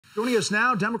Joining us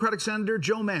now, Democratic Senator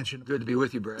Joe Manchin. Good to be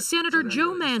with you, Brett. Senator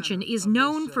Joe Manchin is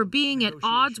known for being at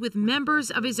odds with members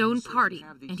of his own party,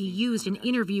 and he used an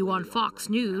interview on Fox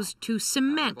News to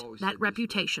cement that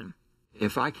reputation.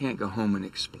 If I can't go home and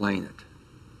explain it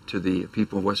to the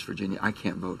people of West Virginia, I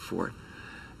can't vote for it.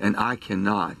 And I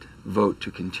cannot vote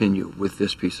to continue with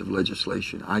this piece of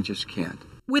legislation. I just can't.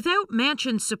 Without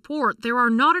Manchin's support, there are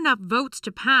not enough votes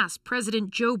to pass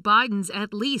President Joe Biden's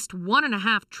at least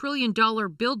 $1.5 trillion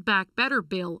Build Back Better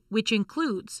bill, which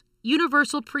includes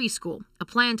universal preschool, a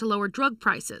plan to lower drug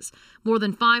prices, more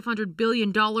than $500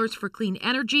 billion for clean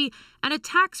energy, and a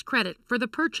tax credit for the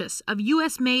purchase of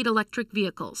U.S.-made electric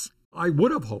vehicles. I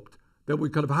would have hoped that we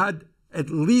could have had at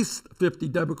least 50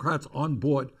 Democrats on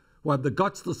board who have the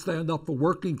guts to stand up for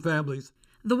working families.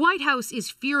 The White House is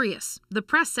furious. The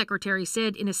press secretary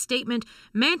said in a statement,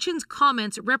 Manchin's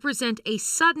comments represent a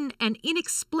sudden and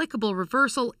inexplicable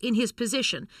reversal in his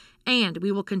position, and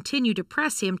we will continue to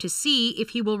press him to see if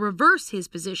he will reverse his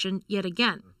position yet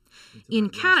again. In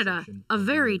Canada, a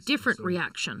very different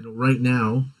reaction. Right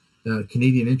now,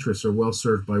 Canadian interests are well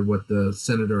served by what the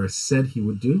senator has said he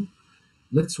would do.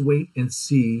 Let's wait and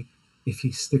see if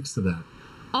he sticks to that.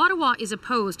 Ottawa is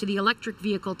opposed to the electric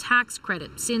vehicle tax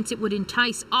credit since it would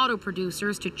entice auto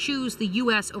producers to choose the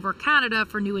U.S. over Canada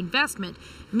for new investment,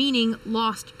 meaning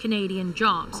lost Canadian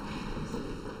jobs.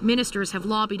 Ministers have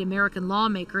lobbied American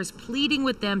lawmakers, pleading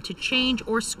with them to change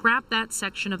or scrap that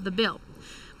section of the bill.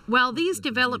 While these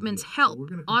developments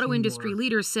help, auto industry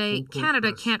leaders say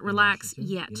Canada can't relax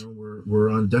yet. We're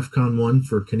on DEFCON 1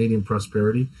 for Canadian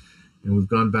prosperity, and we've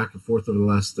gone back and forth over the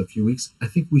last few weeks. I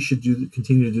think we should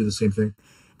continue to do the same thing.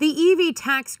 The EV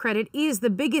tax credit is the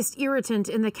biggest irritant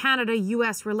in the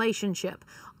Canada-U.S. relationship.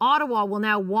 Ottawa will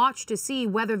now watch to see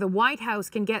whether the White House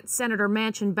can get Senator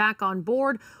Manchin back on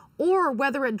board or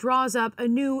whether it draws up a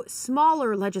new,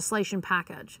 smaller legislation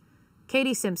package.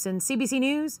 Katie Simpson, CBC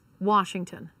News,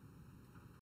 Washington.